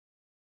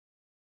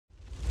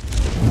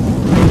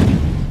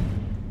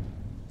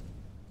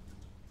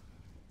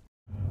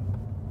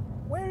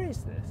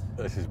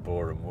This is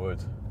Boreham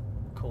Wood.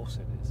 Of course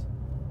it is.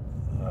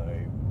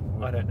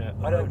 I don't know.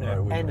 I don't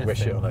know wouldn't anything.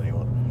 wish it on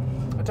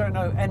anyone. I don't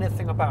know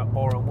anything about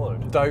Boreham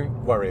Wood. Don't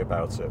worry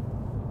about it.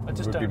 I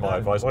just would don't be my know.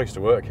 advice. I used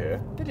to work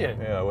here. Did you?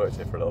 Yeah, I worked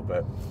here for a little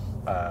bit.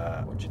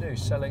 What did you do?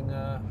 Selling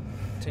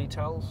tea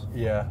towels?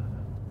 Yeah,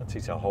 and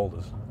tea towel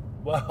holders.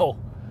 Well,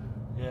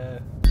 yeah.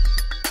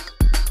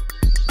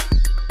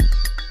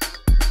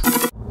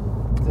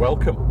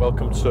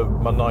 Welcome to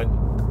my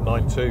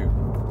 992.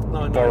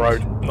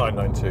 Borrowed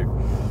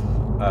 992.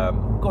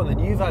 Go on then,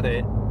 you've had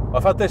it.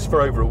 I've had this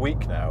for over a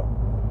week now.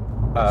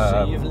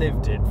 So you've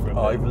lived it for a bit.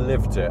 I've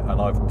lived it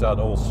and I've done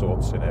all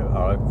sorts in it.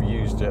 I've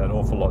used it an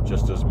awful lot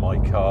just as my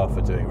car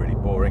for doing really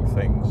boring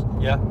things.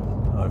 Yeah.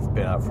 I've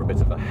been out for a bit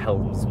of a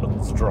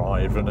helmsman's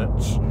drive in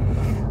it.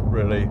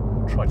 Really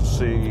trying to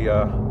see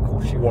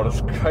what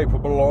it's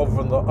capable of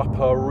in the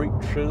upper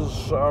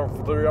reaches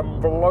of the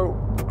envelope.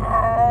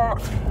 No,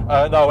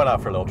 I went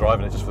out for a little drive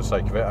in it just for the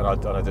sake of it, and I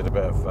did a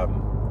bit of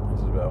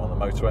on the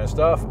motorway and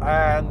stuff.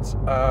 And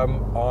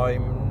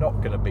I'm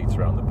not going to beat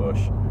around the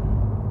bush.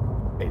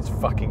 It's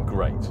fucking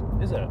great.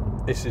 Is it?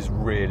 This is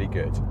really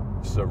good.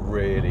 This is a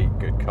really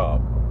good car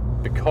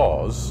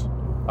because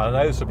I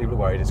know some people are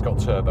worried. It's got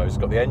turbos. It's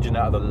got the engine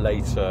out of the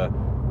later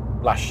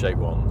lash-shaped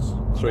ones,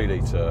 3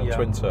 litre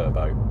twin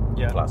turbo,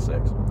 flat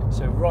six.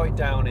 So right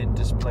down in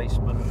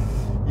displacement.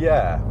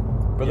 Yeah,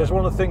 but there's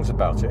one of the things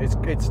about it. It's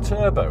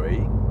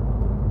turbo-y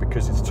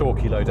because it's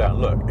torquey low down.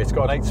 Look, it's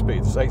got an 8-speed.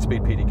 It's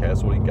 8-speed PDK.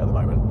 That's all you can get at the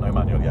moment. No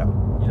manual yet.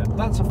 Yeah,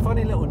 that's a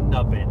funny little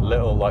nubbin.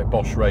 Little like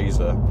Bosch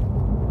Razor.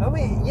 I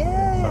mean,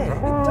 yeah,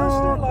 it does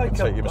look like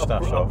take your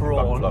moustache off,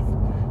 bum fluff,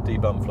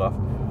 debum fluff.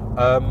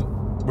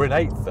 We're in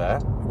 8th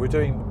there. We're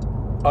doing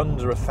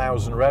under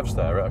 1,000 revs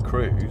there at a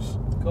cruise.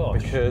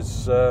 Gosh.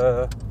 Because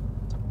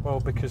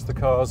because the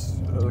car's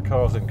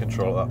in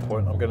control at that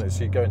point. I'm going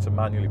to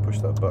manually push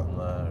that button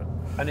there.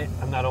 And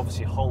that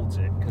obviously holds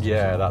it.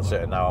 Yeah, that's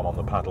it. And now I'm on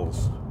the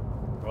paddles.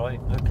 Right.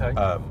 Okay.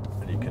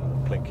 And you can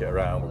plink it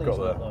around. We've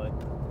got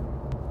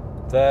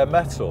they're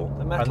metal.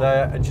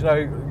 And you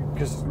know,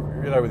 because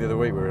the other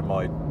week we were in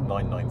my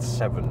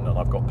 997 and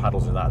I've got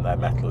paddles in that and they're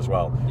metal as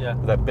well. Yeah.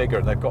 But they're bigger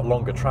and they've got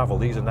longer travel.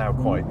 These are now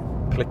quite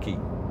clicky.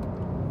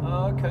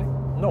 Oh, okay.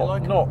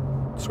 Not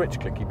switch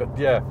clicky, but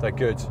yeah, they're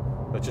good.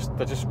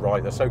 They're just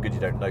right. They're so good you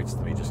don't notice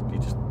them.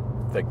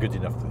 They're good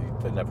enough that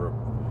they never.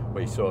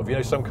 Where you sort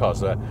of some cars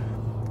the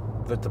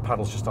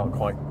paddles just aren't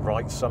quite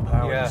right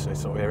somehow. Yeah. It's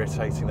sort of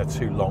irritating. They're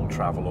too long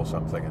travel or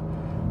something.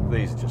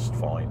 These are just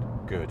fine,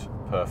 good,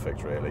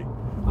 perfect, really.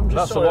 I'm just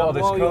That's a lot of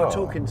this while car. you're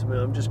talking to me,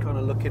 I'm just kind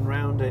of looking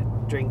round it,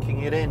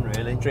 drinking it in,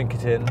 really. Drink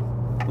it in.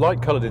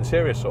 Light coloured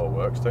interior sort of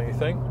works, don't you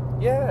think?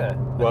 Yeah.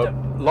 Well,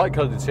 light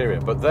coloured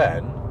interior, but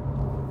then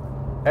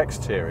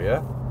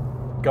exterior,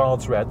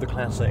 guards red, the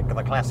classic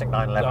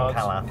 911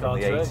 colour from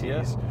the 80s.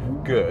 Yeah.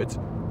 Good,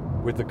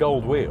 with the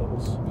gold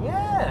wheels.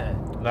 Yeah.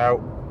 Now,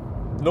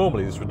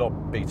 normally this would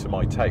not be to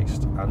my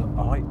taste, and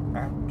I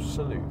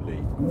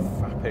absolutely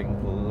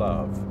fapping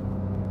love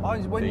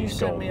When you these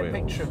sent gold me a wheels.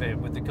 picture of it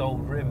with the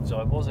gold rims,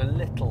 I was a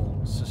little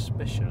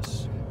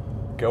suspicious.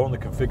 Go on the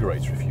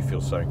configurator if you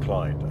feel so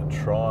inclined and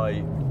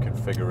try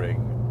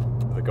configuring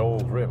the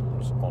gold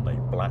rims on a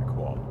black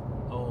one.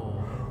 Oh.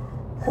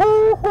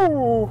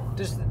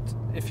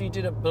 If you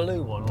did a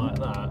blue one like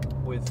that,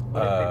 would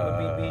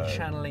it be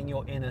channeling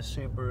your inner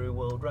Subaru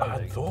World Rally? I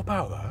hadn't thought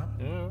about that.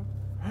 Yeah.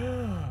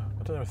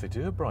 I don't know if they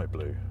do a bright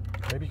blue.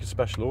 Maybe you could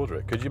special order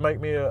it. Could you make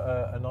me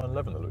a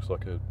 911 that looks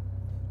like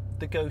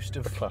the ghost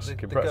of classic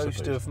the Impreza,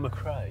 ghost please? of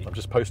McRae? I'm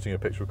just posting a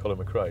picture of Colin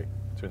McRae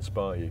to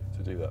inspire you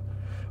to do that.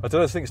 I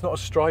don't know, I think it's not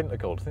as strident a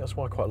gold. I think that's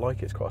why I quite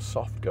like it. It's quite a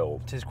soft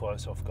gold. It is quite a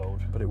soft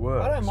gold. But it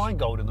works. I don't mind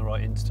gold in the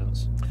right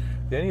instance.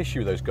 The only issue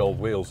with those gold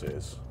wheels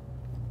is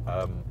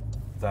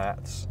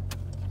that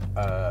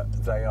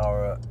they're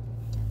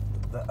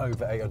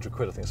over 800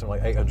 quid. I think it's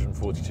something like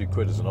 842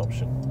 quid as an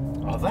option.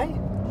 Are they?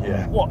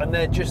 Yeah. What, and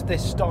they're just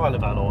this style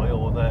of alloy,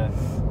 or they're...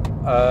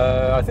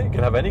 I think you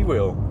can have any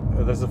wheel.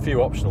 There's a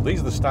few optional.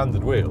 These are the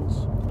standard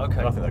wheels. Okay.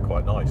 And I think they're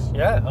quite nice.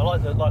 Yeah, I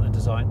like the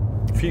design.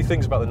 A few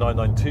things about the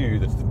 992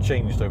 that's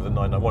changed over the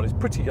 991. It's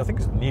pretty, I think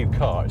it's a new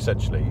car,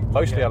 essentially.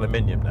 Mostly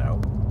aluminium now.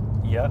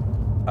 Yeah.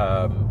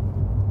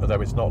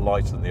 Although it's not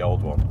lighter than the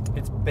old one.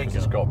 It's bigger.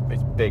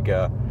 It's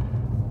bigger.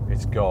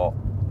 It's got,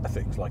 I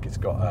think it's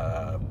got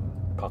a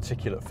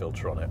particulate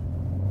filter on it,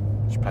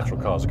 which petrol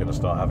cars are going to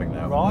start having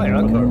now. Right,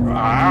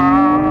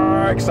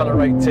 okay.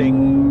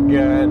 Accelerating,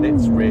 and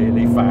it's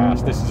really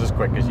fast. This is as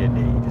quick as you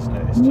need, isn't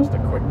it? It's just a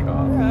quick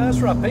car. Yeah, that's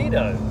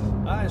rapido.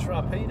 That is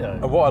rapido.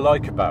 And what I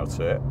like about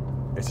it,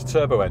 it's a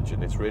turbo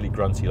engine. It's really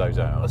grunty low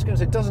down. I was going to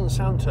say, it doesn't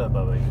sound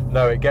turbo-y.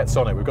 No, it gets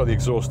on it. We've got the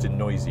exhaust in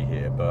noisy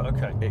here, but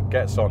okay. It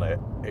gets on it.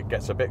 It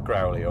gets a bit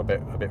growly or a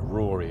bit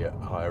roary at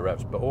higher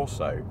revs, but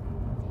also,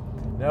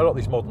 a lot of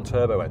these modern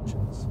turbo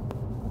engines,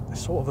 they're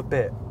sort of a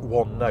bit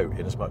one note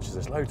in as much as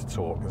there's loads of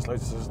torque,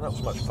 there's not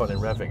so much fun in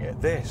revving it.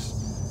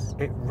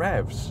 It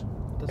revs.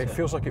 It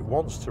feels like it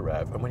wants to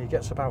rev, and when you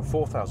get to about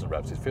 4,000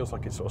 revs, it feels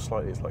like it sort of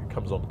slightly, it's like it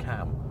comes on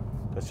cam.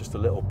 There's just a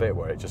little bit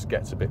where it just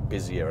gets a bit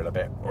busier and a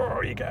bit,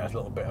 you get a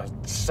little bit of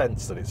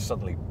sense that it's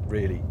suddenly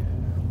really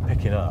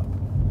picking up.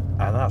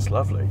 And that's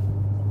lovely.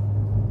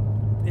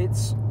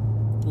 It's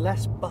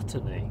less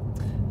buttony.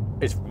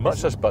 It's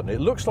much less buttony.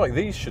 It looks like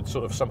these should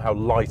sort of somehow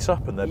light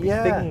up and there'd be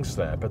things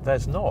there, but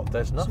there's not.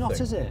 There's nothing. It's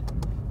not, is it?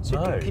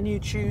 So No. can you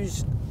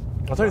choose?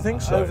 I don't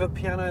think so. Over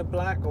piano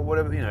black or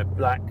whatever, you know,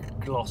 black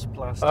gloss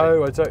plastic.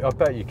 Oh, I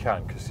bet you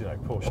can, because you know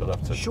Porsche will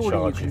have to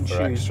charge you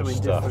for extra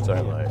stuff,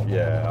 don't they?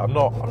 Yeah, I'm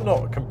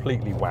not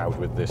completely wowed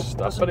with this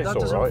stuff, but it's all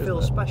right. That doesn't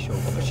feel special.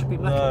 It should be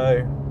metal.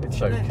 No,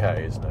 it's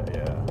okay, isn't it?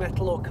 Yeah.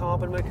 Metal or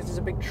carbon, because it's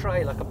a big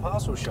tray like a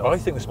parcel shelf. I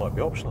think this might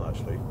be optional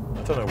actually.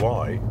 I don't know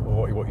why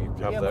or what you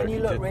have there. When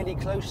you look really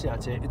closely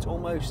at it, it's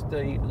almost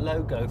the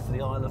logo for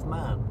the Isle of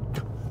Man.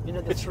 You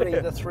know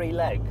the three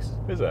legs.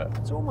 Is it?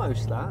 It's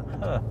almost that.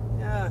 Huh.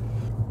 Yeah.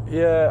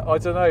 Yeah, I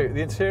don't know.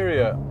 The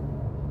interior,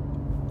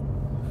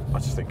 I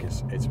just think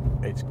it's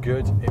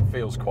good. It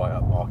feels quite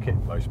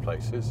upmarket most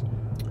places.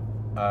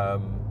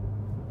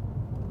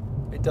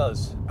 It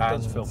does. It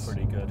does feel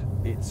pretty good.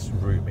 It's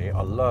roomy.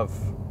 I love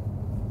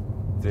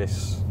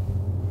this.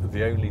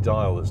 The only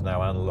dial that's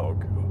now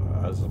analog,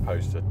 as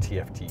opposed to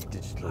TFT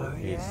digital,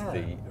 is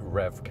the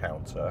rev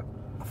counter.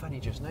 I've only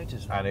just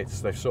noticed that. And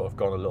they've sort of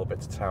gone a little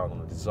bit to town on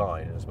the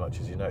design, as much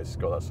as you notice it's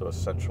got that sort of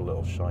central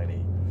little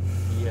shiny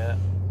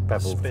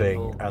bevel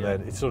thing, and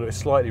then it's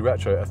slightly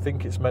retro. I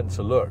think it's meant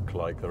to look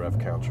like the rev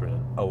counter in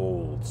an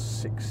old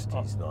 60s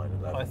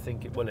 911. I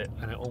think it will.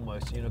 And it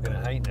almost, you're not going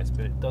to hate this,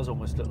 but it does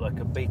almost look like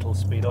a Beetle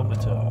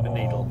speedometer, a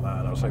needle. Oh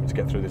man, I was hoping to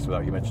get through this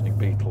without you mentioning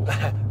Beetles.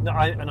 No,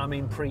 I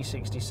mean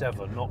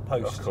pre-67, not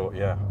post. Of course,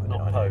 yeah,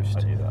 not post.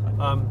 I knew that.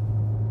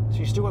 So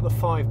you still got the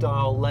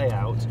 5-dial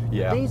layout.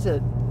 Yeah.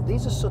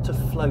 These are sort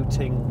of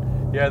floating.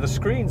 Yeah, the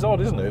screen's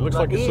odd, isn't it? It looks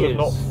like it's sort of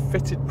not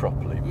fitted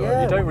properly,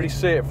 but you don't really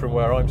see it from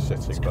where I'm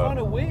sitting. It's kind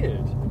of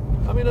weird.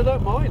 I mean, I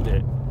don't mind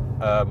it.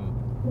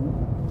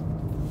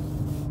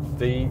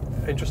 The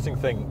interesting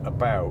thing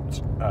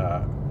about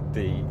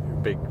the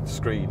big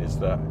screen is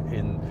that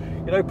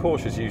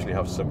Porsches usually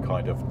have some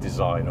kind of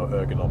design or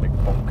ergonomic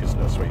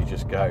bonkersness where you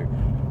just go,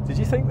 did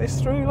you think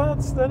this through,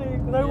 lads?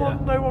 Then no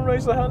one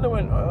raised their hand and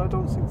went, I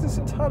don't think this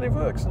entirely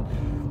works. And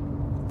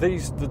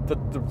these,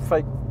 the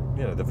fake,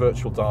 the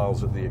virtual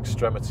dials at the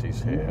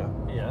extremities here,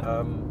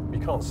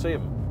 you can't see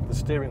them. The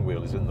steering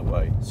wheel is in the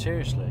way.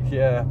 Seriously?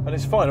 Yeah, and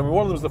it's fine. I mean,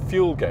 one of them is the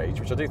fuel gauge,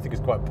 which I do think is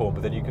quite important,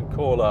 but then you can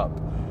call up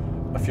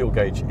a fuel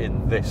gauge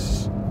in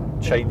this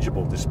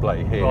changeable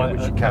display here,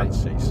 which you can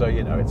see. So,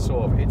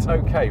 it's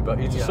okay, but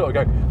you just sort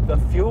of go,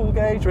 the fuel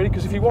gauge, really?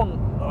 Because if you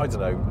want, I don't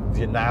know,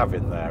 your nav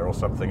in there or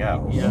something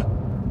else,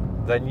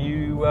 then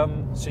you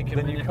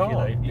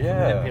manipulate. You can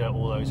manipulate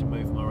all those and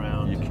move them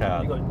around. You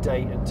can. You've got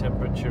date and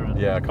temperature.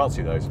 And I can't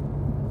see those.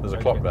 There's a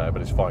clock there,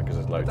 but it's fine because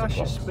there's loads of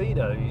clocks. That's your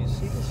speedo. You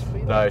see the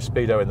speedo? No,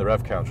 speedo in the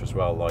rev counter as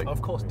well.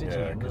 Of course,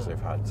 digital. Yeah, because they've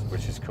had,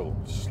 which is cool.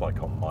 It's just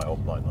like on my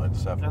old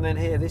 997. And then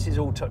here, this is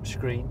all touch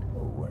screen. Oh,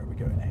 where are we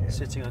going here?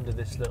 Sitting under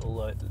this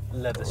little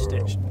leather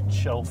stitched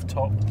shelf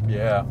top.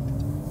 Yeah.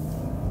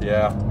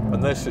 Yeah,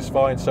 and this is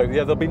fine. So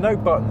there'll be no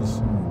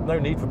buttons, no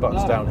need for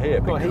buttons down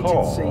here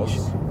because. Heated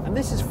seats. And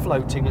this is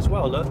floating as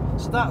well. Look,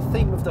 so that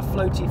theme of the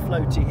floaty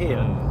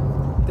here.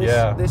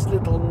 This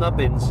little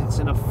nubbin sits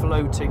in a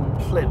floating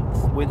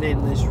plinth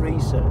within this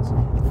recess.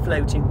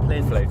 Floating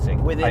plinth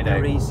within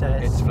a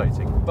recess. It's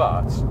floating,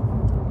 but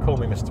call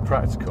me Mr.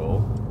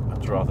 Practical.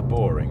 It's rather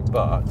boring,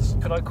 but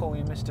could I call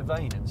you Mr.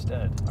 Vane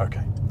instead?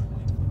 Okay.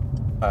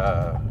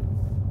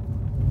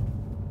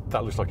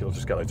 That looks like it'll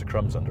just get loads of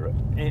crumbs under it.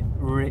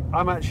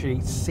 I'm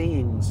actually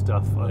seeing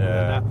stuff under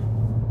there now.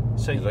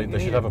 So they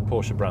should have a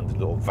Porsche branded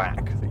little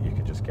vac that you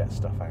can just get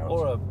stuff out.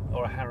 Or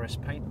a Harris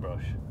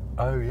paintbrush.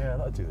 Oh yeah,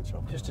 that'd do the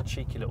job. Just a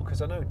cheeky little,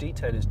 because I know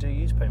detailers do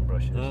use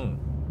paintbrushes.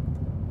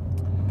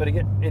 But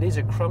again, it is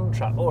a crumb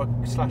trap or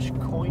 /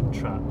 coin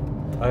trap.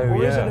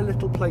 Or is it a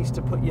little place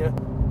to put your,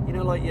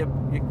 like your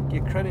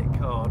credit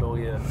card or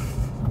your?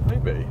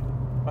 Maybe.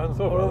 I hadn't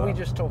thought about that. Or are we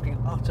just talking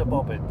utter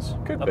bobbins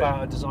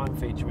about a design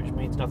feature which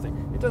means nothing?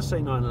 It does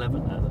say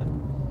 911 there though.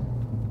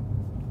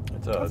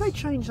 It does. Have they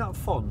changed that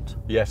font?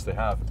 Yes, they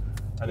have.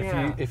 And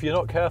if you're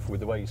not careful with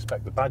the way you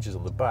spec the badges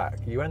on the back,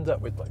 you end up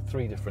with like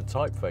 3 different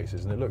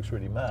typefaces, and it looks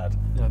really mad.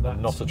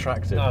 Not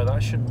attractive. No,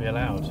 that shouldn't be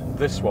allowed.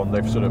 This one,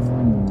 they've sort of,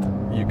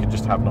 you can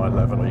just have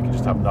 911, or you can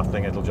just have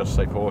nothing. It'll just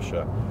say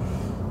Porsche.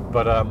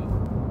 But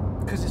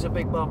because it's a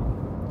big bump.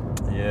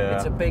 Yeah.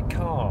 It's a big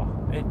car.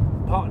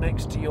 Parked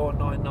next to your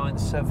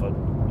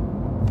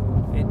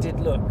 997, it did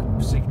look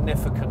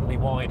significantly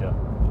wider.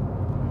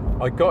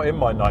 I got in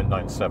my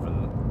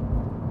 997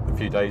 a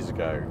few days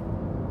ago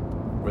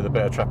with a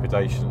bit of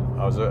trepidation.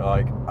 I was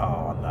like,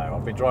 oh no,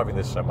 I've been driving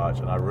this so much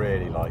and I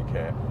really like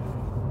it.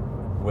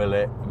 Will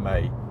it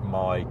make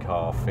my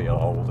car feel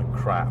old and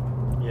crap?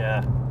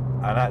 Yeah.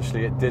 And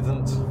actually it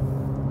didn't,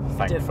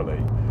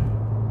 thankfully.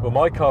 Well,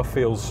 my car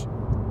feels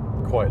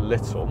quite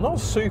little,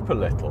 not super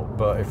little,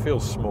 but it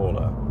feels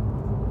smaller.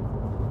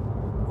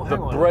 Well, the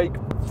brake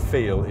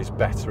feel is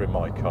better in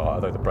my car,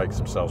 although the brakes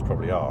themselves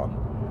probably aren't.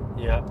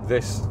 Yeah.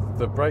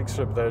 The brakes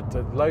are they're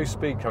low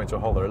speed coming to a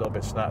halt. They're a little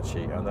bit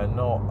snatchy, and they're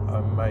not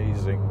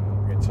amazing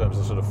in terms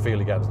of sort of feel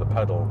you get into the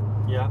pedal.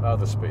 Yeah.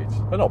 Other speeds.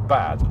 They're not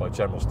bad by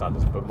general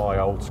standards, but my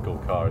old school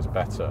car is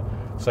better.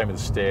 Same with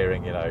the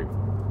steering, you know.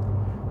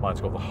 Mine's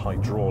got the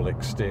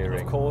hydraulic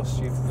steering. Of course,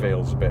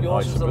 feels a bit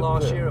yours nicer. Was the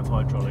last year of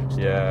hydraulic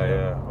steering.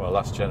 Yeah. Well,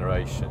 last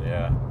generation,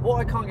 yeah. What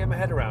I can't get my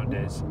head around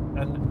is,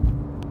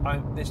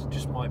 and this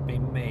just might be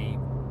me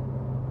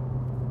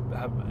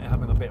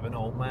having a bit of an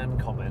old man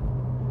comment.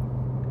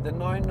 The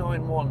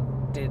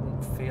 991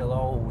 didn't feel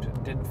old.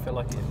 It didn't feel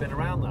like it had been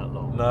around that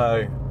long.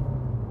 No.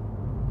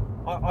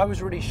 I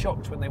was really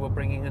shocked when they were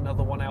bringing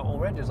another one out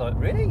already. I was like,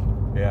 really?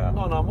 Yeah.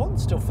 991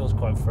 still feels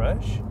quite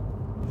fresh.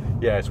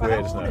 Yeah, it's weird,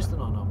 how isn't old it? is the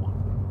 991?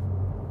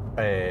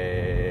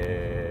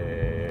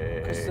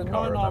 Because the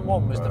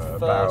 991 was the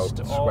first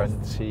about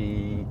of...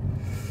 20...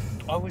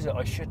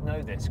 I should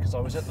know this because I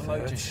was at the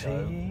motor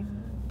show.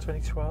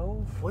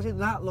 2012? Was it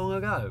that long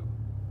ago?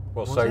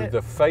 Well,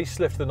 the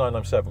facelift of the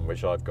 997,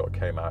 which I've got,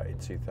 came out in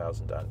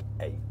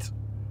 2008.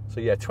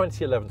 So yeah,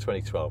 2011,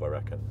 2012, I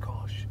reckon.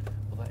 Gosh,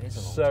 well that is a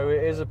long So time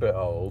it is ago. a bit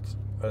old,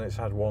 and it's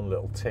had one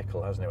little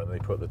tickle, hasn't it, when they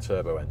put the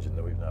turbo engine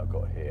that we've now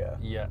got here.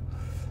 Yeah.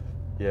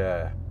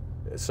 Yeah.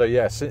 So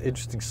yeah, it's an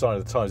interesting sign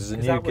of the times.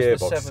 There's a new gearbox,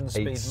 that was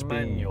the 7-speed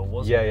manual,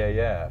 wasn't it?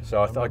 Yeah.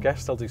 So I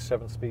guess they'll do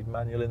 7-speed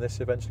manual in this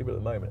eventually, but at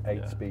the moment,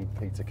 8-speed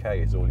P to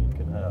K is all you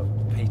can have.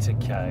 P to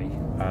K.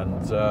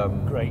 And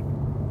great.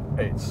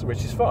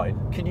 Which is fine.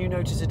 Can you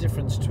notice a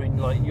difference between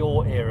like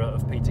your era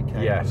of P to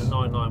K Yes. and the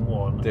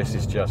 991? This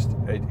is just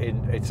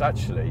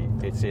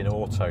it's in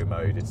auto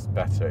mode. It's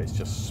better. It's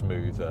just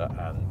smoother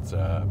and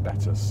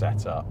better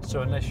set up.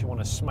 So unless you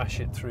want to smash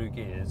it through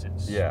gears,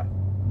 it's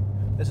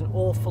There's an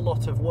awful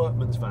lot of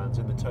workman's vans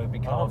in the Toby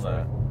car. Aren't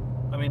there?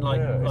 I mean,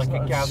 like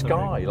a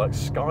gathering. Like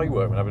Sky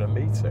Workman having a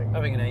meeting.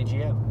 Having an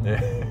AGM.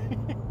 Yeah.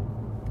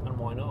 And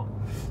why not?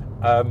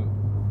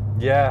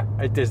 Yeah,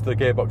 it is. The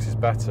gearbox is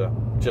better.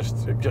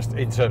 Just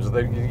in terms of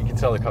you can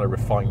tell they kind of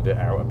refined it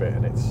out a bit,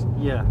 and it's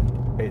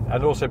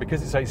and also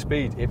because it's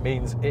 8-speed, it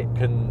means it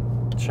can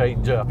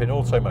change up in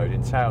auto mode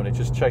in town. It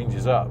just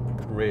changes up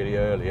really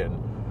early,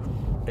 and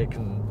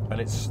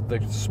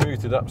they've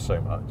smoothed it up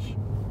so much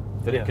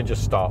that it can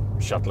just start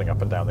shuttling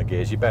up and down the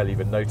gears. You barely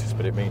even notice,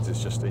 but it means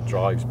it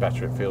drives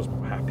better. It feels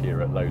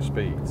happier at low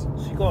speeds.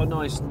 So you got a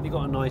nice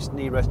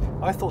knee rest.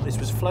 I thought this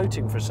was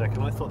floating for a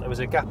second. I thought there was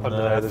a gap under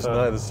there.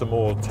 There's some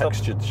more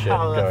textured shit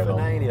going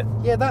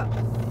on. Yeah, that.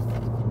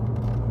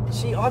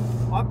 See,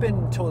 I've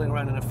been tooling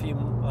around in a few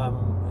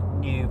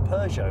new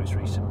Peugeots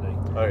recently.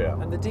 Oh yeah.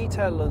 And the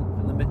detail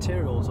and the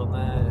materials on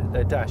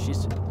their dash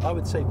is, I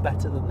would say,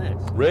 better than this.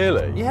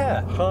 Really?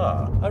 Yeah.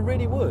 Huh. I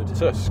really would.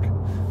 Tusk.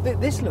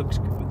 This looks.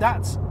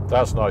 That's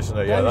nice, isn't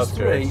it? Yeah, that's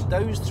good.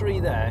 Those three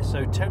there.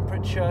 So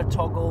temperature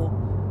toggle,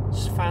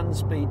 fan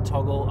speed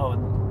toggle. Oh,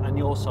 and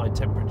your side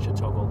temperature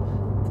toggle,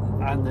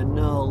 and the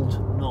knurled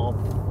knob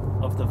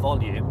of the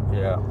volume.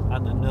 Yeah.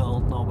 And the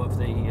knurled knob of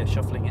the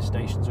shuffling your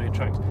stations or your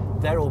tracks.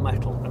 They're all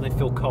metal and they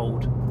feel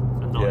cold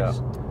and nice.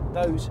 Yeah.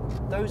 Those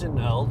are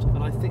knurled,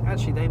 and I think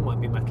actually they might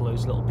be metal.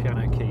 Those little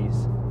piano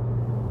keys.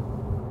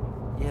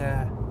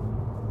 Yeah.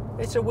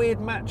 It's a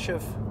weird match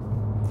of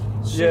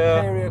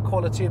superior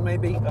quality and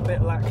maybe a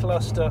bit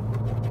lackluster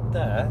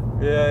there.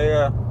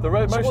 Yeah.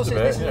 Most of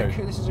it.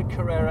 This is a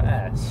Carrera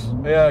S.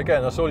 Yeah,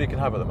 again, that's all you can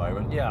have at the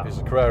moment. Yeah. It's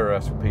a Carrera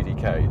S with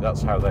PDK.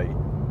 That's how they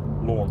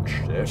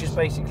launched it. Which is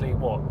basically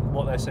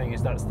what they're saying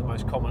is that's the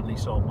most commonly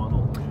sold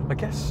model. I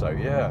guess so,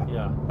 yeah.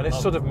 Yeah. And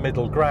it's sort of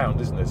middle ground,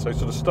 isn't it? So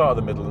sort of start at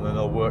the middle and then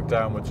they'll work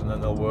downwards and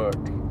then they'll work...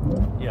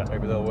 Yeah.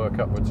 Maybe they'll work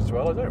upwards as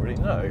well. I don't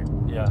really know.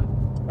 Yeah.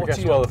 I guess,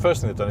 the first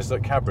thing they've done is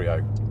that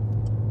Cabrio.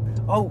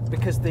 Oh,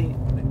 because there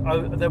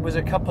was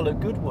a couple at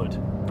Goodwood.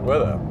 Were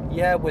there?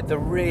 Yeah, with the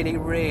really,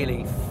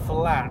 really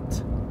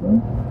flat,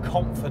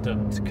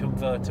 confident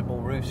convertible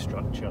roof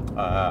structure.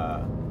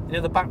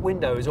 The back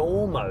window is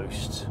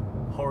almost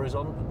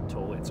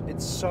horizontal.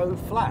 It's so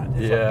flat.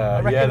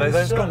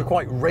 They've gone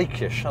quite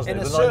rakish, hasn't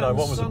it? The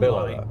 991 was a bit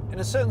like that. In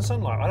a certain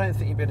sunlight, I don't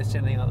think you'd be able to see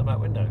anything out the back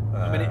window.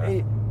 I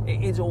mean,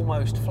 it is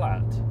almost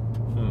flat,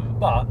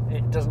 but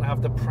it doesn't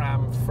have the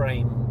pram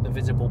frame, the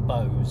visible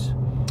bows.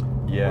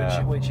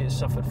 Yeah. Which it's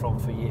suffered from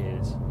for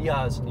years.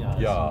 Years and years.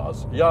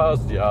 Years.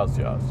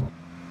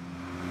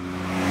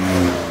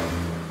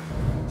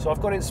 So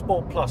I've got it in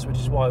Sport Plus, which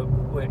is why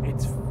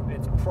it's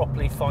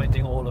properly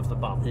finding all of the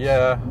bumps.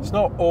 Yeah, it's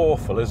not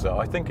awful, is it?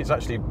 I think it's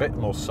actually a bit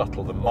more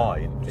subtle than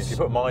mine. If you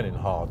put mine in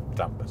hard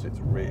dampers,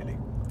 it's really...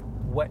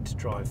 Wet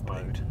drive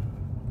mode.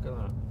 Look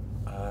at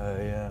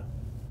that.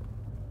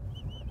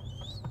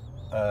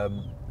 Yeah.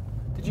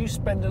 Did you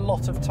spend a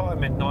lot of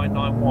time in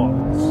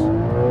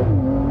 991s?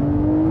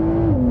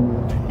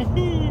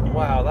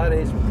 Wow, that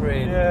is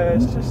really... Yeah,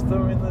 it's just,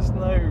 there's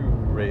no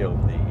real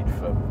need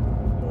for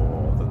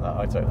more than that.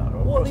 I don't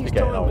know. What are these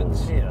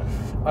diamonds here?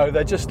 Oh,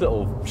 they're just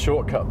little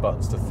shortcut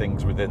buttons to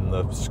things within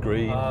the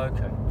screen. Oh,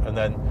 okay. And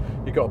then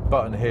you've got a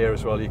button here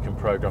as well you can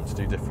program to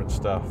do different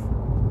stuff.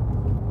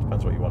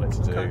 Depends what you want it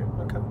to do.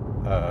 Okay.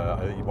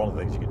 I think one of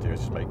the things you can do is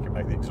just make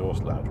the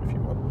exhaust louder if you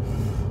want.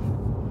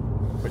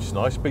 which is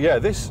nice. But yeah,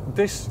 this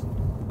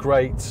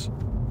great.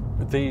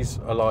 These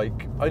are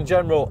like, in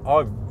general,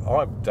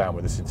 I'm down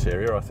with this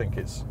interior. I think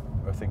it's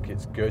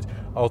good.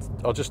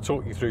 I'll just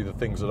talk you through the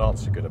things that aren't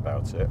so good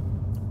about it.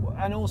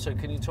 And also,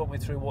 can you talk me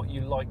through what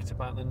you liked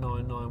about the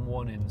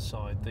 991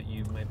 inside that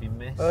you maybe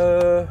missed?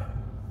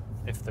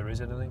 If there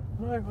is anything.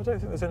 No, I don't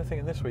think there's anything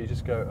in this where you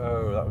just go,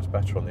 oh, that was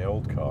better on the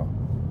old car.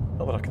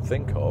 Not that I can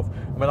think of.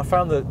 I mean, I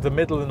found that the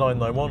middle of the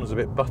 991 was a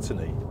bit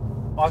buttony.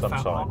 I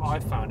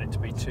found it to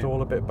be too. It's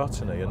all a bit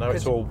buttony, and now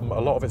it's all, a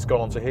lot of it's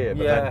gone onto here.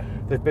 But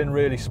then they've been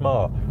really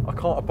smart. I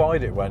can't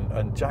abide it when,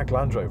 and Jag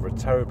Land Rover are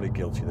terribly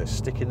guilty. They're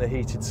sticking the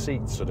heated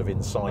seats sort of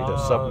inside a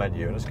sub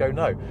menu, and I just go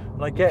no.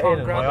 And I get in,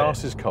 and my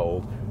arse is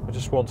cold. I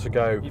just want to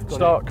go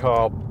start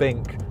car,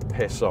 bink,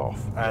 piss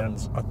off,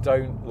 and I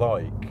don't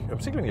like.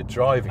 Particularly when you're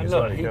driving. And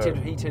look,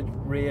 heated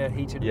rear,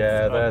 heated.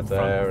 Yeah, front, they're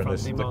there,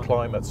 front and the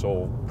climate's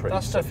all pretty.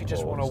 That stuff you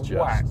just want to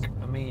whack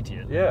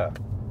immediately. Yeah.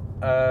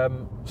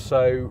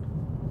 So.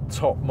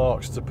 Top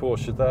marks to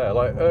Porsche there.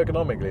 Like,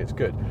 ergonomically it's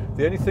good.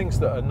 The only things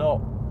that are not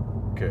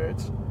good,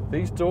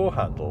 these door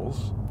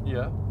handles.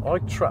 Yeah. I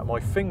trapped my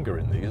finger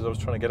in these as I was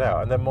trying to get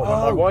out, and then when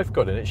my wife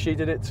got in it, she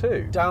did it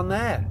too. Down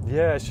there.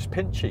 Yeah, it's just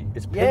pinchy.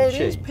 It's pinchy. Yeah, it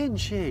is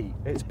pinchy.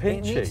 It's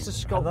pinchy. It needs to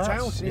sculpt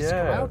out. It needs to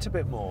come out a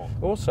bit more.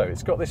 Also,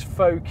 it's got this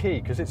faux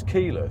key because it's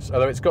keyless.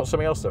 Although it's got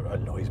something else that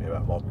annoys me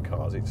about modern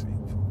cars. It's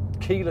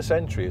keyless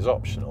entry is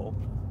optional.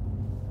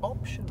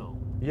 Optional.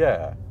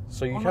 Yeah.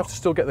 So you have to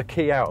still get the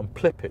key out and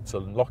clip it to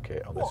unlock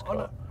it on this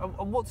car.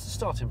 And what's the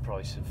starting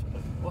price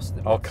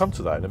of? I'll come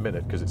to that in a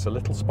minute because it's a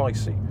little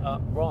spicy.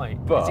 Right.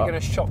 But, is it going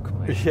to shock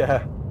me?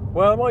 Yeah.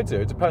 Well, it might do.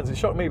 It depends. It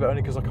shocked me, but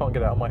only because I can't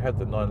get it out of my head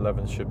that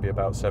 911s should be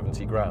about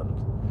 70 grand.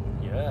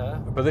 Yeah.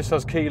 But this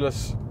has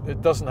keyless.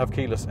 It doesn't have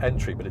keyless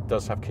entry, but it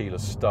does have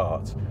keyless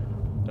start.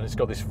 And it's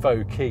got this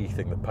faux key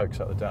thing that pokes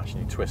out the dash,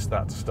 and you twist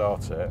that to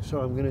start it.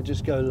 So I'm going to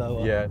just go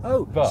lower. Yeah.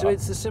 Oh, so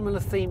it's a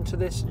similar theme to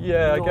this.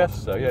 Yeah, I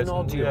guess so. Yeah.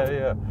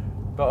 Yeah.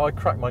 But I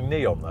cracked my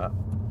knee on that.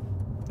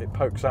 It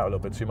pokes out a little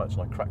bit too much,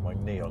 and I cracked my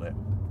knee on it.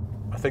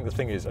 I think the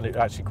thing is, and it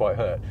actually quite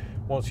hurt.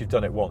 Once you've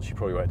done it once, you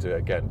probably won't do it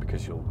again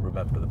because you'll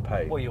remember the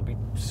pain. Well, you'll be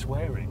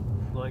swearing.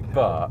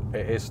 But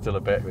it is still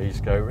a bit where you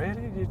just go,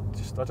 really?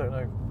 I don't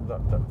know.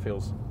 That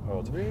feels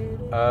odd.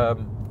 Really?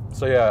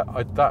 So yeah,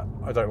 I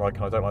don't like,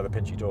 and I don't like the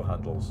pinchy door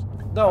handles.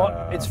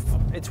 No,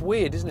 it's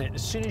weird, isn't it?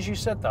 As soon as you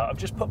said that, I've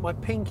just put my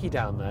pinky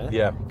down there.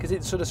 Yeah. Because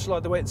it's sort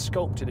of the way it's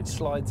sculpted, it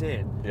slides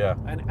in. Yeah.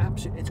 And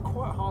absolutely, it's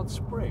quite a hard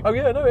spring. Oh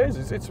yeah, no, it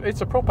is.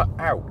 It's a proper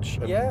ouch.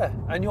 Yeah.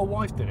 And your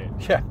wife did it.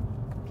 Yeah.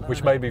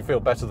 Which made me feel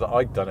better that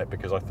I'd done it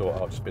because I thought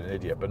I've just been an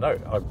idiot. But no,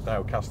 I've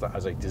now cast that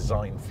as a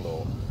design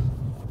flaw.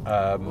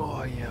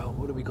 Oh yeah.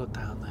 What have we got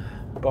down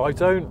there? But I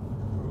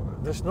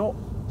don't. There's not.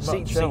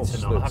 Seats are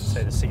not. I have to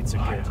say the seats are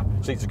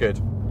good. Seats are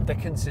good. They're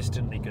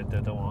consistently good,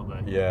 though,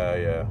 aren't they?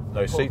 Yeah.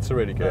 No, seats are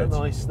really good. They're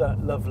nice.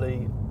 That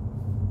lovely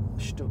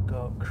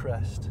Stuttgart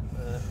crest.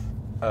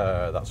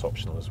 That's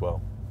optional as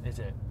well. Is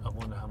it? I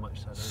wonder how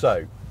much that is.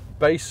 So,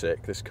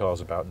 basic. This car's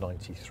about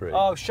 93.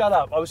 Oh, shut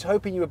up! I was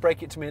hoping you would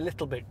break it to me a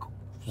little bit.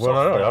 Well,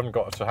 no, I haven't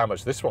got to how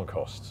much this one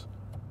costs.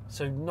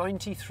 So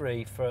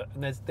 93 for,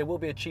 and there will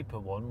be a cheaper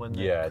one when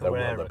the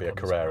there'll be a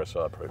Carrera,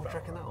 so I'll probably. What do you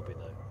reckon that'll be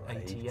though?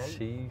 88?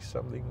 80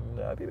 something,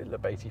 maybe a bit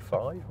of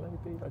 85,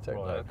 maybe. I don't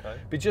know. Okay.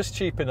 Be just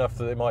cheap enough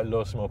that it might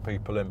lure some more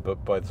people in,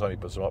 but by the time you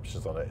put some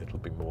options on it, it'll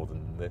be more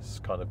than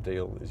this kind of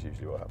deal. Is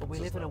usually what happens. But we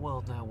live in a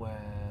world now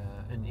where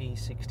an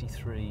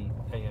E63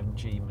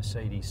 AMG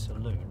Mercedes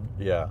saloon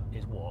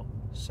is what,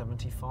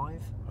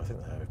 75? I think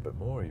they're a bit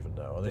more even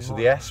now. And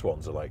the S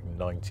ones are like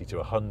 90 to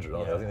 100,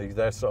 aren't they? I think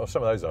they're some of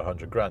those are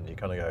 100 grand. You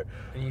kind of go,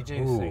 and you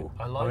do think,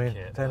 I like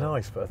it. They're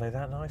nice, but are they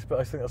that nice?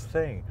 But I think that's the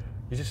thing.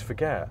 You just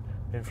forget.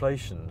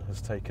 Inflation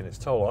has taken its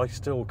toll. I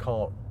still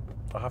can't.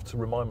 I have to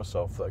remind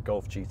myself that a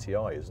Golf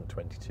GTI isn't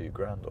 22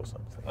 grand or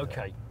something.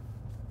 Okay,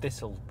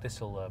 this'll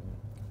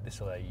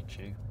age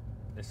you.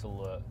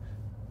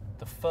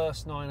 The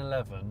first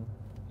 911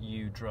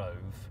 you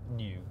drove,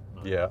 new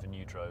 911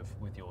 you drove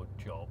with your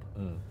job.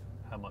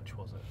 How much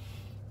was it?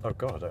 Oh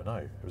God, I don't know.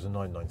 It was a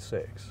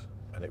 996,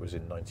 and it was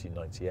in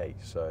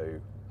 1998. So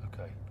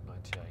okay,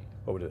 98.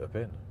 What would it have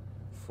been?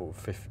 For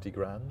 50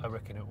 grand? I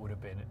reckon it would have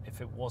been,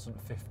 if it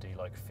wasn't 50,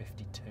 like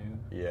 52.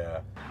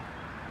 Yeah.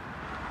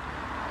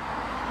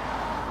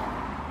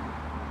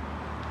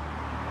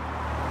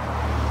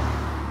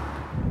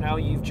 Now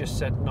you've just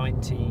said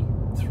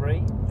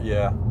 93.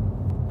 Yeah.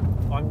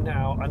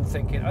 I'm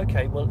thinking,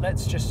 okay, well,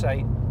 let's just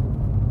say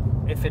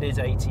if it is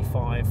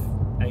 85,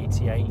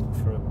 88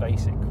 for a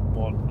basic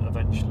one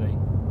eventually,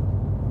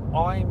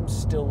 I'm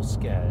still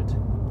scared.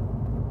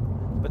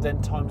 But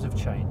then times have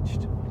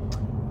changed.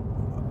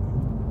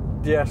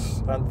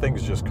 Yes, and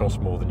things just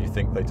cost more than you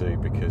think they do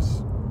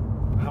because.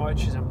 How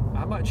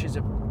much is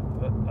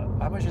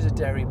a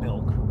dairy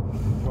milk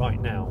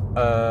right now?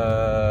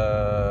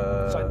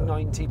 It's like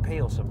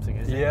 90p or something,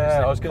 isn't it?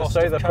 Yeah, I was going to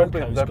say they're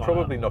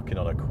probably knocking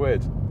on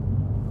 £1.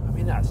 I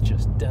mean, that's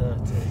just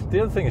dirty. The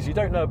other thing is you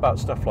don't know about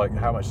stuff like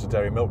how much the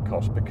dairy milk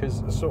costs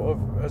because sort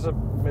of as a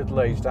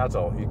middle-aged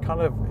adult, you kind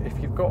of, if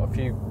you've got a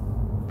few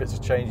bits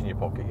of change in your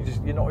pocket.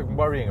 You're not even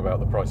worrying about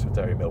the price of a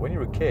dairy milk. When you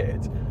were a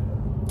kid,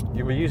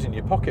 you were using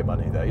your pocket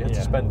money there. You had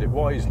to spend it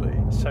wisely.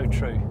 So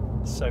true.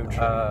 So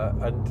true.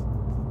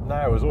 And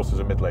now, as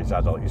a middle-aged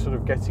adult, you're sort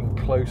of getting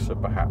closer,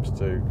 perhaps,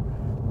 to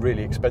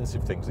really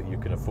expensive things that you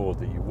can afford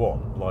that you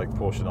want, like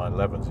Porsche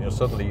 911s, and you're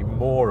suddenly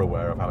more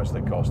aware of how much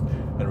they cost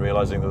and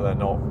realising that they're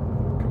not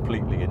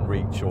completely in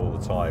reach all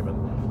the time.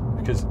 And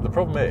because the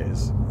problem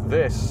is,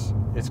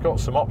 it's got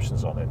some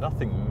options on it,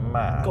 nothing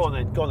mad. Go on.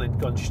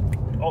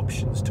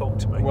 Options, talk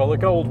to me. Well, the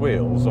gold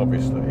wheels,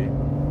 obviously,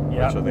 which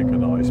I think are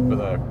nice, but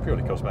they're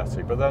purely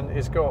cosmetic. But then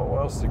it's got,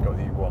 what else has it got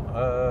that you want?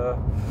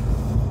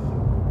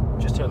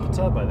 Just turned the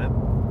turbo then.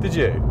 Did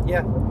you?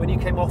 Yeah, when you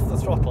came off the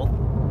throttle.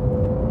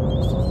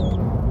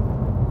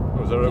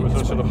 Was there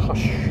a sort of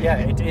hush? Yeah,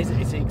 it is.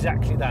 It's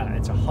exactly that.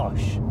 It's a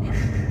hush,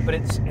 but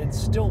it's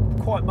still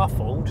quite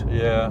muffled.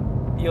 Yeah.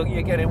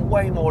 You're getting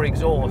way more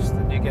exhaust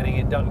than you're getting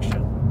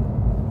induction.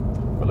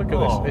 But look at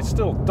this. It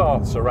still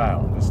darts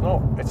around. It's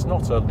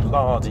not a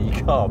lardy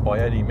car by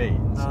any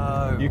means.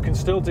 No. You can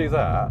still do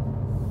that,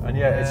 and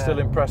yet it's still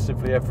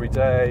impressively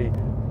everyday,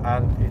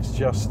 and it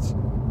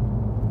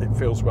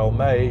feels well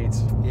made.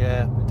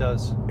 Yeah, it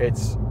does. It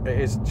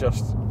is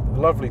just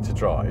lovely to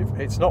drive.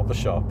 It's not the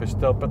sharpest,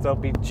 but there'll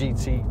be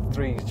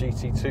GT3s,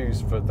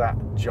 GT2s for that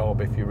job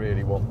if you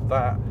really want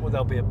that. Well,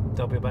 there'll be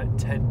about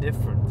 10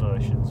 different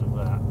versions of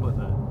that, won't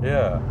there?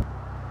 Yeah.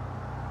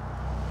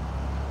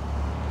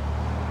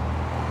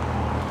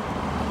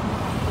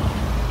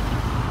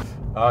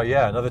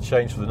 Yeah, another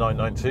change for the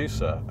 992,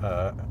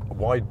 sir.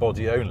 Wide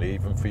body only,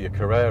 even for your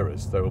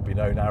Carreras. There will be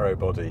no narrow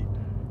body.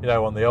 You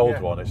know, on the old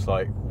one, it's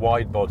like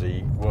wide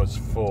body was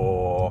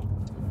for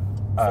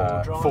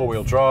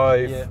four-wheel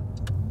drive,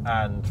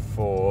 and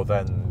for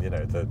then, you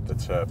know, the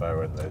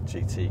turbo and the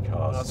GT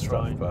cars and stuff.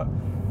 Right. But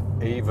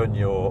even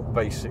your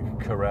basic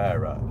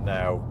Carrera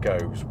now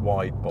goes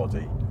wide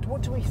body.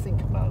 What do we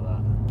think about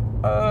that?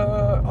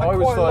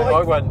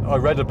 I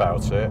read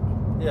about it.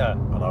 Yeah.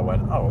 And I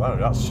went, oh, no,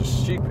 that's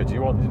just stupid.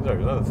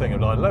 Another thing of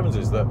 911s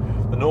is that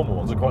the normal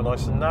ones are quite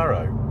nice and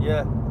narrow.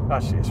 Yeah.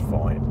 Actually, it's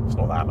fine. It's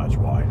not that much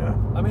wider.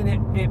 I mean,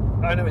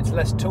 I know it's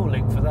less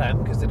tooling for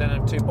them because they don't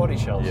have two body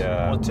shells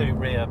or two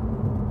rear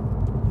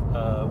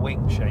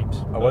wing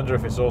shapes. I wonder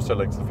if it's also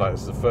linked to the fact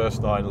this is the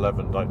first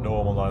 911, like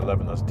normal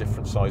 911, that's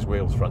different size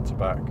wheels front to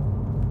back.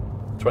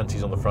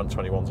 20s on the front,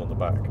 21s on the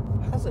back.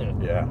 Has it?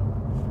 Yeah.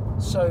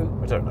 So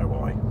I don't know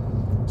why.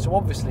 So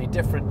obviously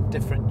different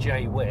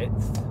J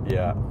width.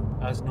 Yeah.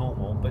 As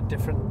normal, but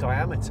different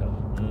diameter.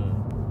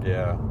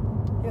 Yeah.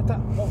 Yeah.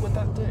 What would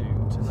that do? I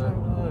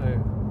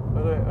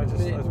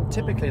don't know.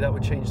 Typically, that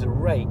would change the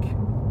rake.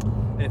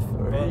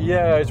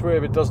 Yeah, it's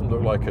weird. It doesn't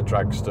look like a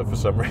dragster for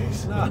some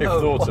reason. I've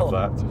thought of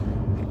that.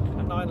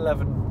 A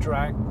 911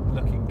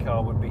 drag-looking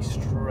car would be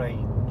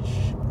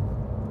strange.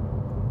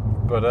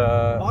 But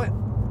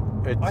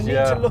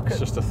it's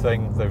just a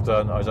thing they've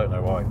done. I don't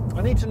know why.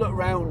 I need to look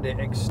round it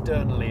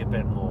externally a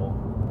bit more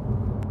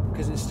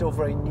because it's still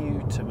very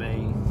new to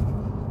me.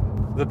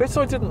 The bit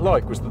I didn't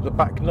like was that the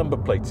back number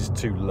plate is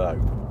too low.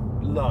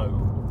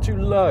 Too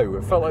low.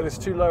 It felt like it's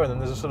too low, and then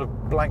there's a sort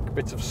of blank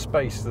bit of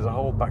space. There's a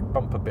whole back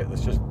bumper bit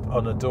that's just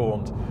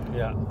unadorned.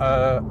 Yeah.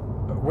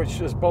 Which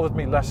has bothered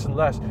me less and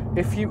less.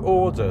 If you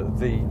order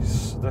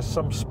these, there's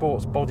some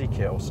sports body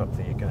kit or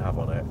something you can have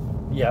on it.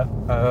 Yeah.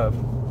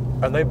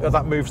 And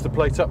that moves the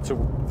plate up to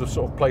the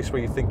sort of place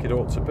where you think it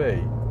ought to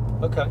be.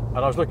 Okay. And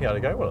I was looking at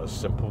it going, well, it's a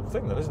simple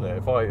thing then, isn't it?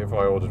 If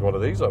I ordered one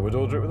of these, I would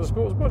order it with a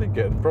sports body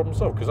kit, problem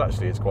solved. Because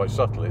actually it's quite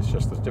subtle. It's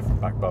just a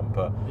different back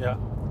bumper. Yeah.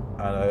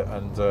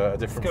 And a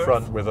different skirt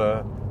front with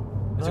a...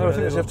 No, I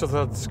think you have to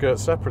have the skirt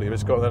separately, but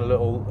it's got then a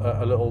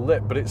little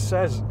lip. But it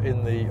says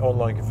in the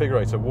online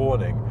configurator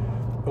warning,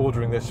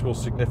 ordering this will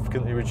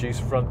significantly reduce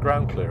front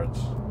ground clearance.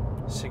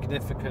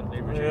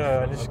 Significantly reduce.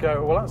 Yeah, and you just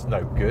go, well, that's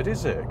no good,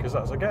 is it? Because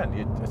that's, again,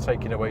 you're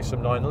taking away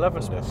some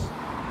 911-ness.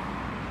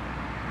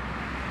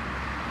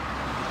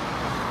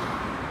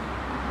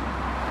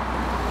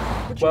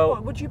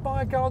 Would you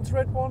buy a Guards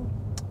Red one?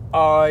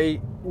 I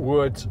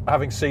would,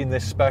 having seen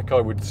this spec, I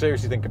would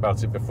seriously think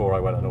about it before I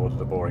went and ordered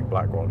a boring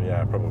black one.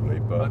 Yeah, probably.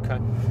 But okay.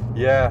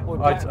 Yeah,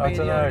 I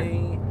don't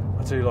know.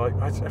 I do like.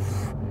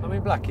 I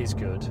mean, black is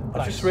good.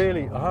 I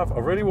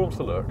really want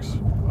the looks.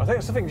 I think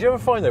that's the thing. Do you ever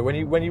find though, when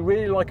you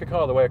really like a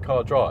car, the way a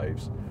car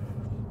drives,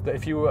 that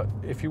if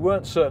you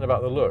weren't certain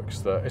about the looks,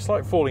 that it's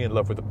like falling in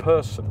love with a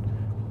person.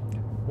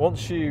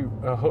 Once you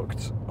are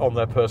hooked on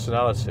their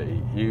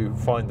personality, you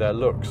find their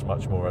looks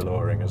much more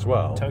alluring as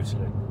well.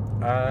 Totally.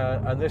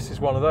 And this is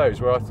one of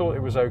those where I thought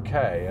it was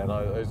okay, and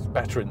it was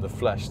better in the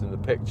flesh than the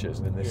pictures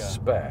and in this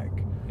spec.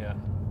 Yeah.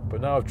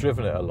 But now I've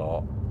driven it a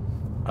lot,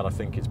 and I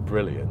think it's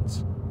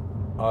brilliant.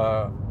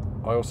 I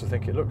also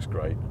think it looks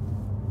great,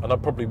 and I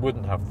probably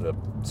wouldn't have the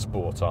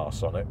sport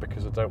arse on it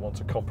because I don't want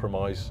to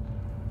compromise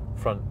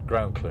front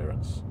ground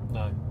clearance.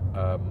 No.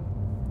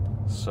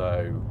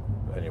 So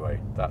anyway,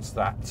 that's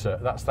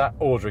that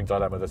ordering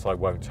dilemma that I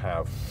won't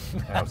have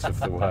out of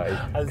the way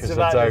because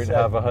I don't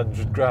have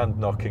 $100,000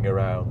 knocking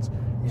around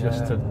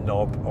just to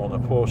knob on a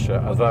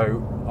Porsche.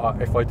 Although,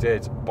 if I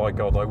did, by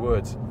God, I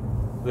would.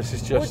 This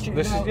is just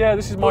this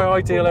is my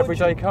ideal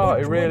everyday car.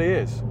 It really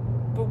is.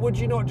 But would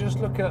you not just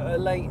look at a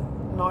late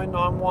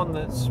 991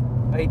 that's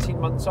 18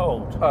 months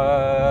old?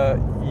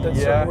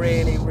 That's a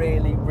really,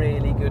 really,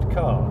 really good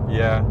car.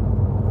 Yeah.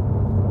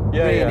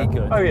 Yeah. Really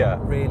good. Oh yeah.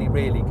 Really,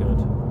 really good.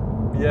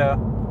 Yeah.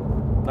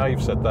 Now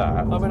you've said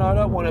that. I mean, I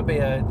don't want to be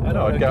a.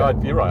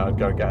 You're right. I'd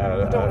go and get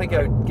a. I don't want to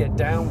go get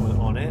down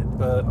on it,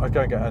 but I'd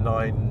go and get a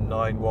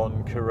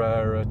 991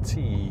 Carrera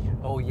T.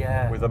 Oh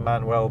yeah. With a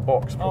Manuel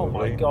box, probably.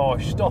 Oh my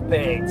gosh! Stop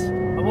it!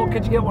 And what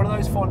could you get one of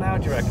those for now?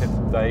 Do you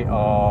reckon? They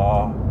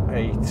are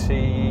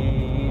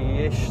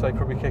 80-ish. They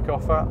probably kick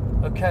off at.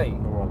 Okay.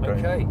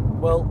 Okay.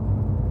 Well,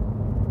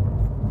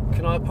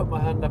 can I put my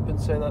hand up and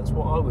say that's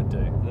what I would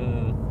do?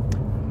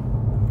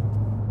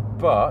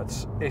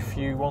 But if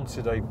you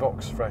wanted a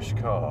box fresh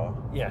car,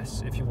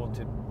 yes. If you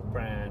wanted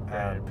brand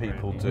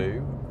people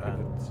do,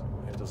 and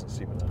it doesn't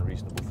seem an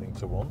unreasonable thing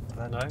to want,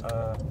 then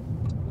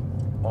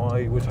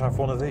I would have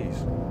one of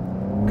these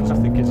because I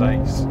think it's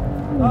ace.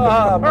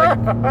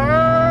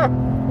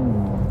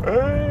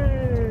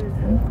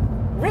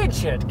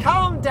 Richard,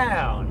 calm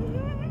down.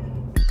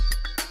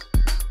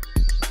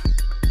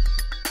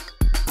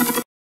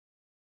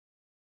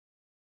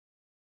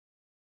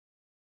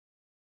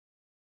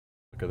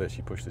 Look at this,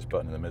 you push this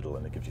button in the middle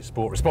and it gives you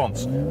sport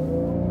response.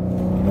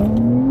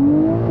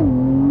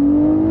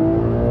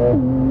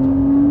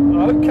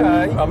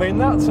 Okay. I mean,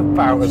 that's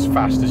about as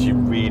fast as you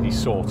really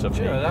sort of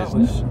need,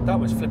 that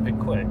was flipping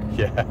quick.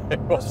 Yeah, it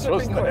was,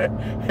 wasn't it?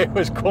 It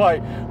was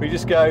quite, we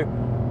just go,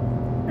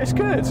 it's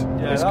good,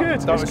 Yeah, it's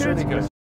good, that it's was good. really good.